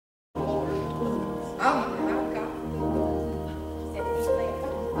This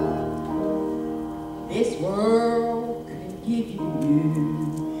world can give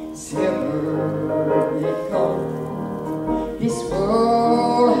you silver and gold. This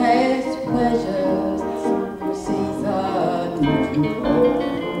world has pleasures for seasons to hold.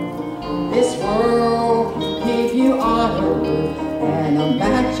 This world can give you honor and a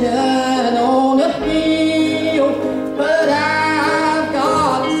mansion on a hill, but I've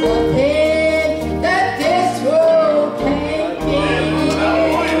got something that this world can't give.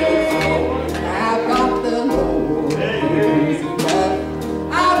 I've got the Lord, who's enough.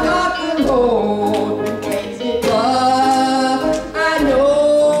 I've got the Lord who makes it love. I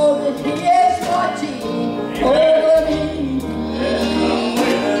know that He is watching over me.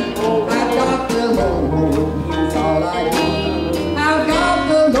 I've got the Lord, He's all I need. I've got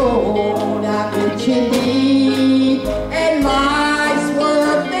the Lord, I've rich indeed, and life's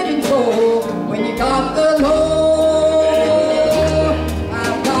worth living for when you got the Lord.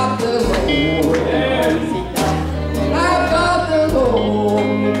 I've got the Lord, who's enough. I've got the Lord,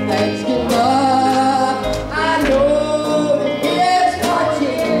 who thanks give love. I know that He is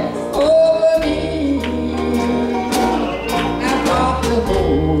watching over me. I've got the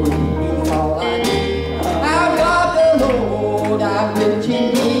Lord, He's all I need. I've got the Lord, I'm rich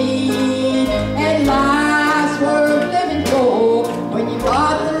indeed, and life's worth living for when you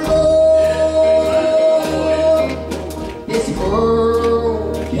got the Lord. This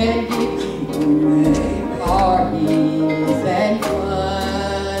world can give you parties and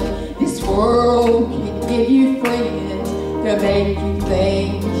fun. This world can give you friends to make you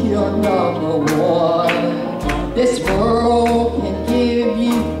think you're number one. This world can give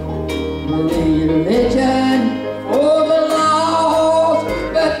you religion for the lost,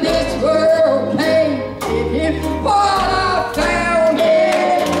 but this world can't give you what I found in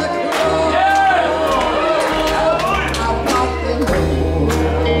the cross. I've got the Lord,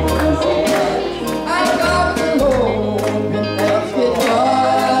 who's enough. I've got the Lord, who thanks give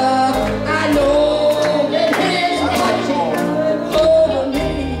love. I know that He's watching over me.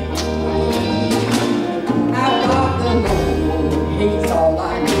 I've got the Lord, He's all I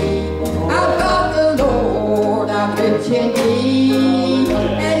need. I've got the Lord, I'm rich indeed,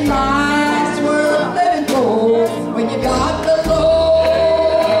 and life's worth living for when you got the Lord.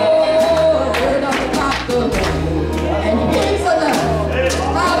 I've got the Lord, and He's enough.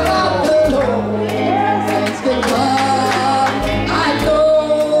 I've got the Lord, thanks to love. I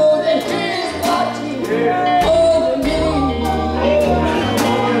know that He's watching over me.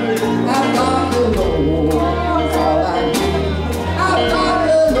 I've got the Lord, He's all I need. I've got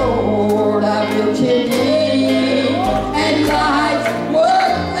the Lord, I'm rich indeed, and life's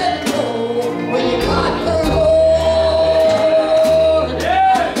worth living for when you got the Lord.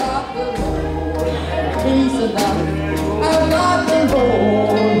 I've got the Lord, He's enough. I've got the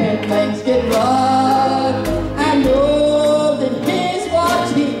Lord, and thanks give love. I know that He's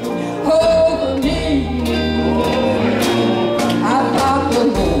watching over me. I've got the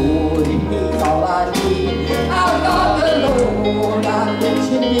Lord, He's all I need. I've got the Lord, I'm rich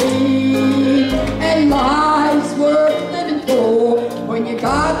indeed, and life's worth living for when you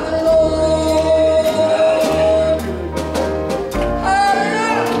got the Lord.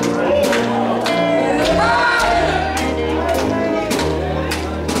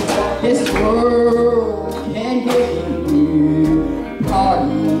 This world can give you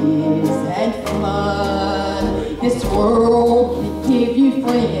parties and fun. This world can give you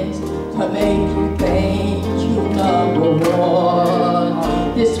friends to make you think you're number one.